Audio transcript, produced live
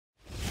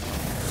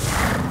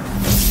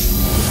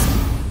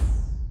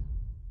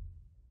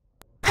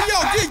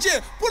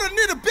DJ, put a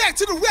nigga back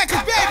to the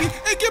record, baby,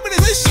 and give me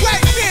this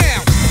right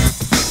now.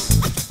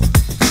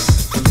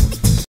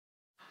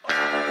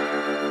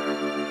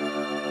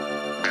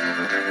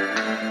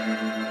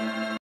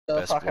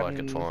 Best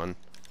walkathon.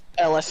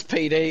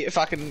 LSPD,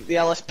 the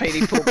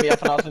LSPD pulled me up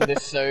and I was in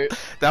this suit.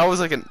 That was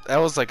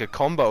like a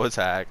combo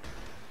attack.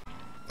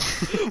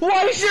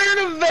 Why is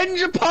there an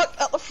Avenger parked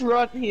at the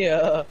front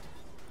here?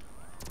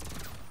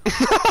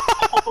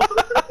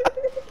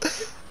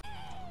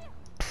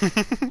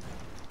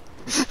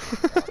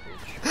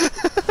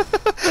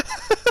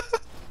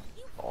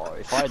 Oh,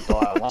 if I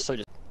die, I want to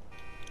just.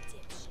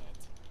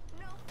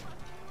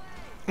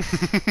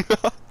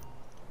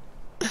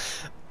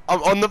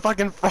 I'm on the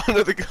fucking front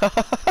of the car.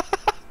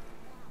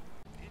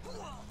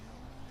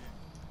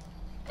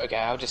 Okay,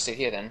 I'll just sit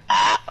here then.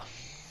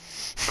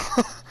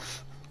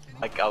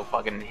 Like I'll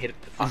fucking hit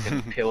the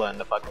fucking pillar and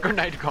the fucking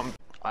grenade comes.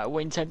 I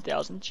win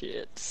 10,000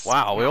 chits.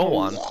 Wow, we all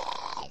won.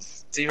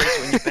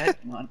 Serious when you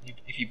bet, man.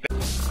 If you bet.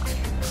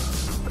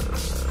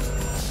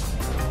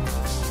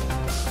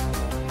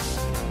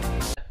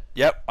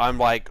 Yep, I'm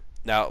like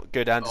now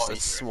go down just a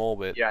small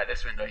bit. Yeah,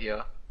 this window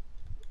here.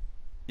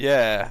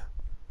 Yeah.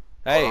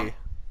 Hey.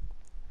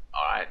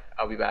 Alright,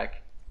 I'll be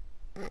back.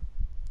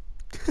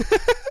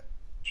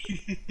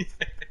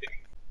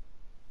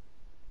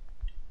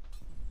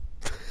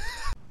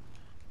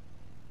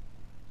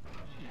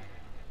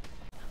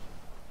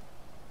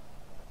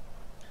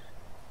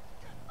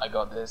 I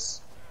got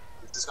this.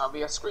 This is gonna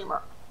be a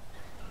screamer.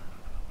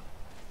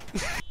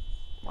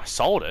 I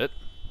sold it.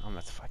 I'm gonna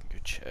have to fucking go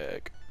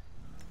check.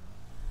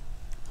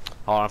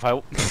 Hold on, if I.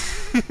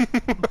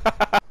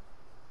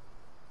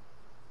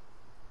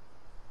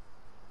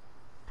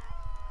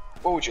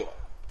 What would you like?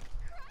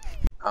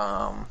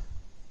 I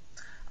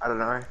don't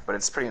know, but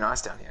it's pretty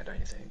nice down here, don't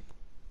you think?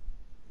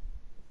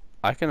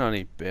 I can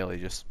only barely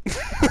just.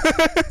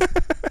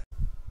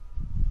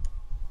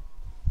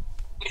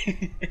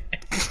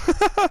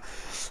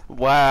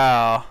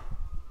 Wow.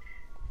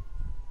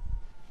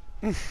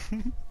 Mine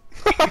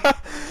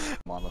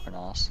looking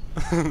ass.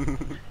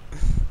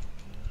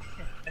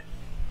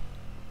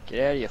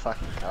 Get out of your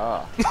fucking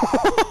car.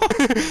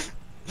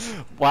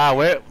 Wow,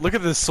 look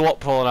at this SWAT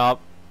pulling up.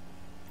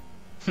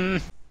 Oh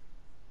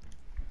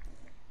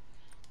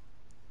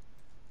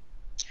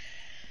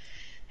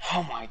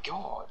my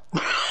god.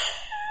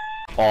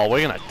 Oh,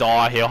 we're gonna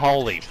die here,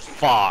 holy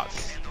fuck.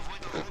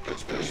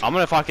 I'm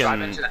gonna fucking...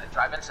 Drive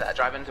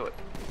into it.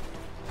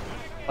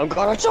 I'm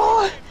gonna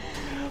die!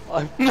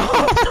 No,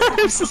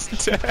 this is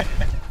dead.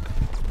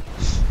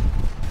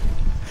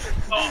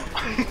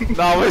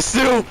 No, we're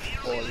still...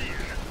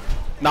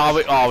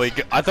 No,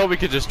 I thought we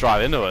could just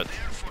drive into it.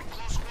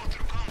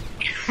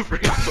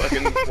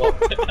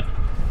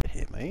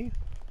 Hit me?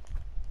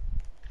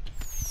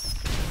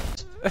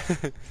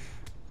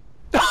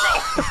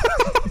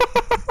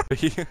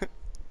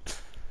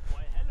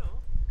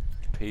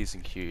 P's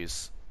and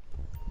Q's.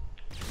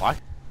 Why?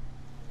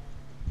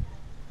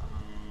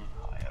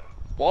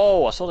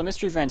 Whoa, I saw the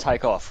mystery van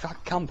take off.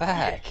 Fuck, come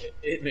back.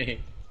 Hit me.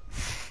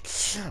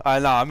 I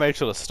know, I made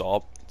sure to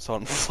stop so I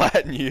don't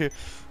flatten you.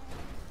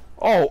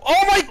 Oh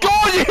my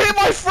god, you hit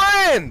my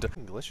friend!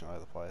 I'm glitching all over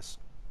the place.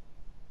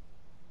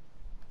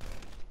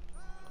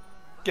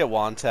 Get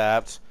one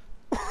tapped.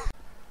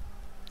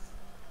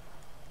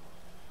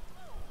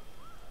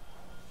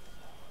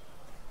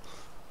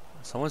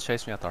 Someone's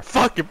chasing me out there.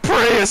 Fucking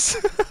Prius!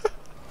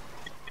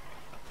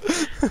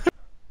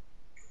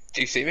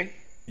 Do you see me?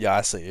 Yeah,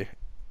 I see you.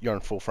 You're in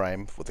full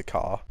frame with the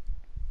car.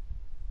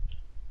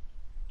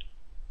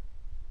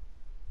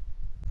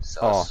 Sus.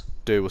 Oh,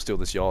 dude, we'll steal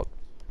this yacht.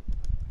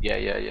 Yeah.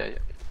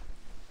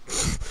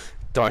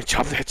 Don't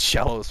jump that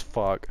shallow as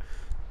fuck.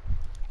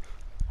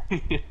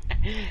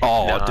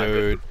 Oh, no,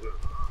 dude.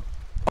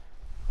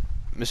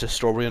 Mr.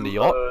 Strawberry on the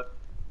yacht?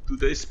 Do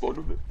they spawn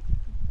a bit?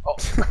 Oh.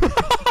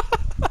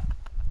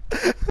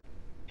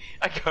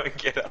 I can't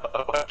get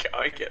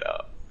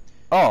up.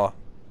 Oh.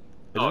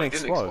 It Oh, didn't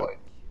explode.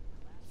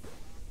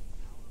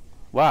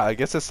 Wow, I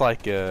guess it's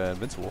like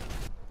invincible.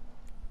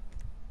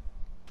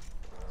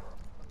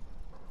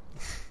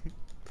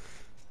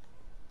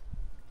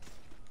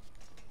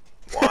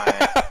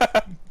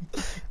 Why?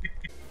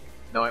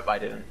 No, I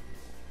didn't.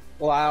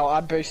 Wow,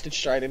 I boosted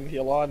straight into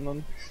your line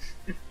then.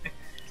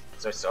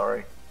 So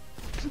sorry.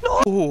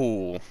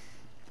 Ooh.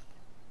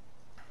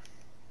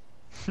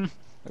 Look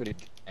at it.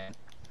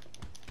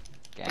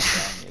 Gang,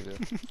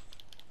 nigga.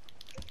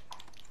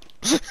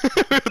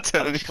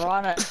 I'm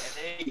trying to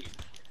eat.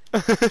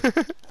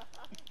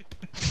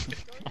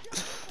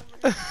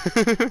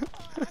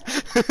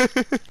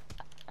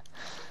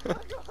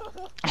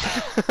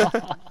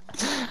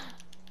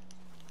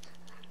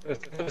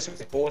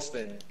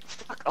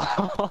 Fuck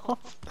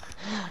off.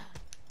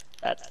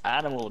 That's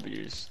animal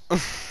abuse.